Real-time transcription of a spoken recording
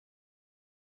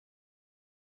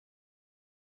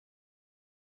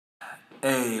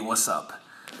Hey, what's up?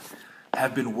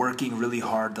 Have been working really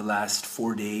hard the last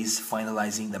 4 days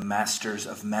finalizing the Masters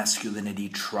of Masculinity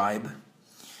tribe.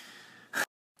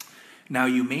 Now,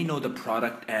 you may know the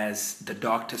product as the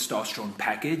Doc Testosterone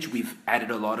package. We've added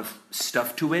a lot of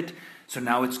stuff to it, so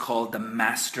now it's called the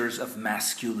Masters of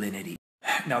Masculinity.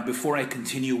 Now, before I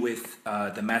continue with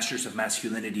the Masters of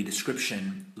Masculinity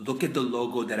description, look at the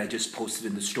logo that I just posted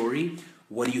in the story.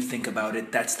 What do you think about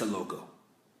it? That's the logo.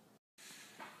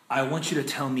 I want you to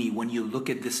tell me, when you look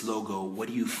at this logo, what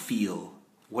do you feel?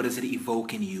 What does it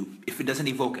evoke in you? If it doesn't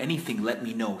evoke anything, let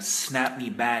me know. Snap me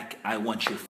back. I want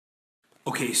your...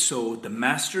 Okay, so the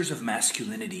Masters of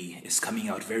Masculinity is coming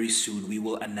out very soon. We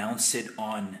will announce it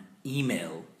on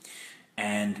email.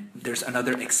 And there's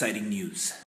another exciting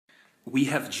news. We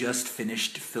have just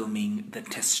finished filming the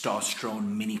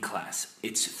Testosterone mini class.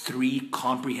 It's 3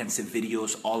 comprehensive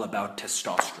videos all about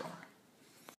testosterone.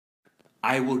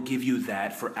 I will give you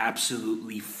that for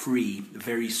absolutely free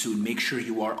very soon. Make sure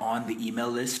you are on the email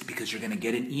list because you're going to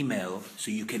get an email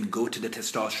so you can go to the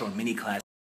Testosterone mini class.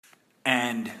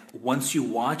 And once you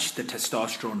watch the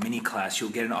Testosterone mini class,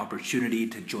 you'll get an opportunity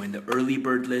to join the early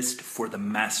bird list for the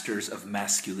Masters of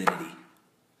Masculinity.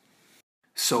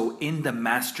 So in the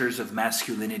Masters of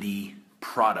Masculinity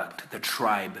product, the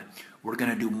tribe, we're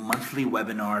going to do monthly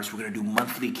webinars. We're going to do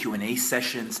monthly Q&A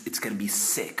sessions. It's going to be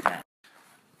sick, man.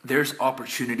 There's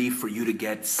opportunity for you to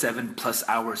get 7+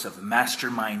 hours of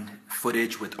mastermind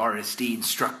footage with RSD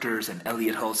instructors and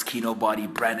Elliot Hull's Kino Body,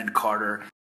 Brandon Carter.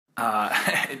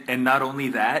 And not only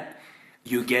that,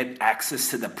 you get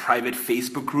access to the private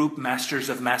Facebook group, Masters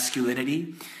of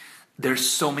Masculinity. There's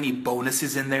so many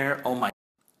bonuses in there. Oh my.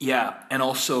 Yeah, and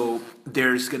also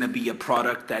there's going to be a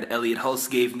product that Elliot Hulse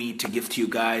gave me to give to you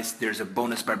guys. There's a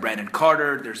bonus by Brandon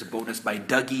Carter. There's a bonus by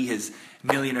Dougie, his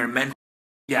millionaire mentor.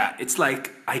 Yeah, it's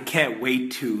like, I can't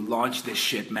wait to launch this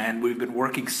shit, man. We've been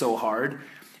working so hard,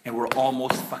 and we're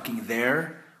almost fucking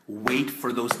there. Wait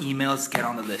for those emails, get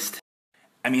on the list.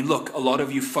 I mean, look, a lot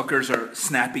of you fuckers are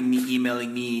snapping me,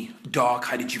 emailing me, Doc,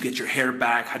 how did you get your hair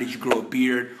back? How did you grow a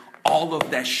beard? All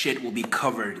of that shit will be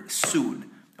covered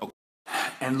soon. Okay.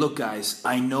 And look, guys,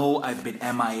 I know I've been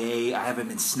MIA, I haven't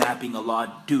been snapping a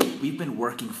lot. Dude, we've been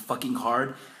working fucking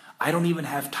hard. I don't even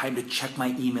have time to check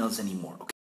my emails anymore, okay?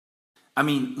 I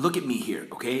mean, look at me here,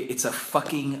 okay? It's a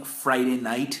fucking Friday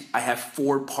night. I have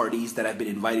 4 parties that I've been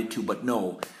invited to, but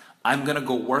no. I'm gonna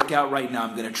go work out right now.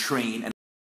 I'm gonna train. And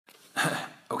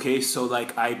okay, so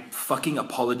like, I fucking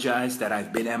apologize that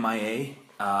I've been MIA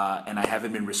and I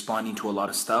haven't been responding to a lot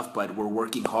of stuff, but we're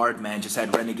working hard, man. Just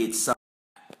had Renegade Sun.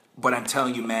 But I'm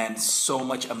telling you, man, so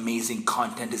much amazing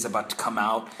content is about to come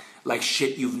out. Like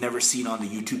shit you've never seen on the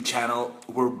YouTube channel.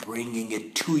 We're bringing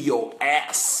it to your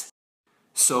ass.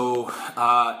 So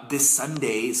this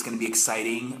Sunday is going to be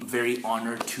exciting. Very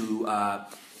honored to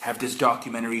have this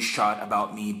documentary shot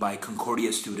about me by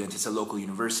Concordia students. It's a local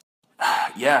university.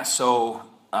 Yeah, so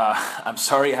I'm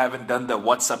sorry I haven't done the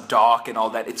what's up doc and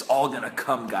all that. It's all going to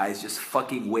come, guys. Just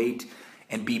fucking wait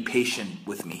and be patient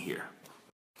with me here.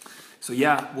 So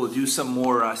yeah, we'll do some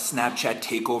more Snapchat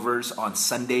takeovers on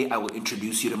Sunday. I will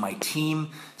introduce you to my team,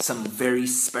 some very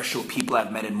special people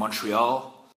I've met in Montreal.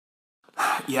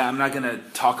 Yeah, I'm not going to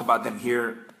talk about them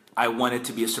here. I want it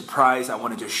to be a surprise. I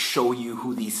wanted to show you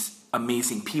who these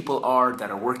amazing people are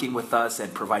that are working with us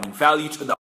and providing value to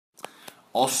them.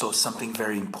 Also, something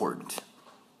very important.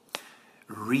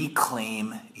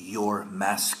 Reclaim your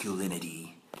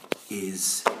masculinity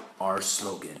is our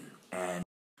slogan. And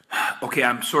okay,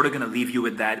 I'm sort of going to leave you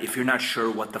with that. If you're not sure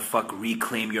what the fuck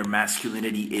reclaim your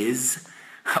masculinity is,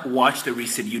 watch the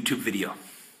recent YouTube video.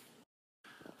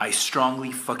 I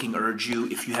strongly fucking urge you,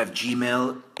 if you have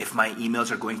Gmail, if my emails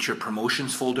are going to your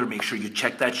promotions folder, make sure you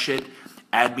check that shit.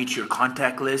 Add me to your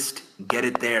contact list. Get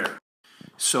it there.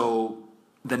 So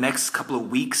the next couple of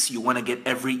weeks, you want to get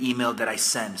every email that I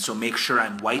send. So make sure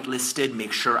I'm whitelisted.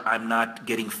 Make sure I'm not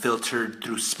getting filtered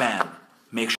through spam.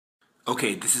 Make sure.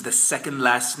 Okay, this is the second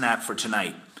last snap for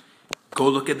tonight. Go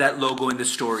look at that logo in the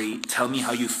story. Tell me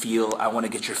how you feel. I want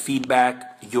to get your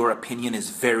feedback. Your opinion is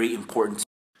very important.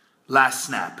 Last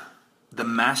snap, the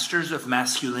Masters of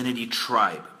Masculinity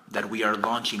tribe that we are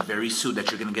launching very soon, that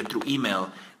you're going to get through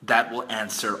email, that will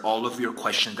answer all of your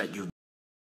questions that you've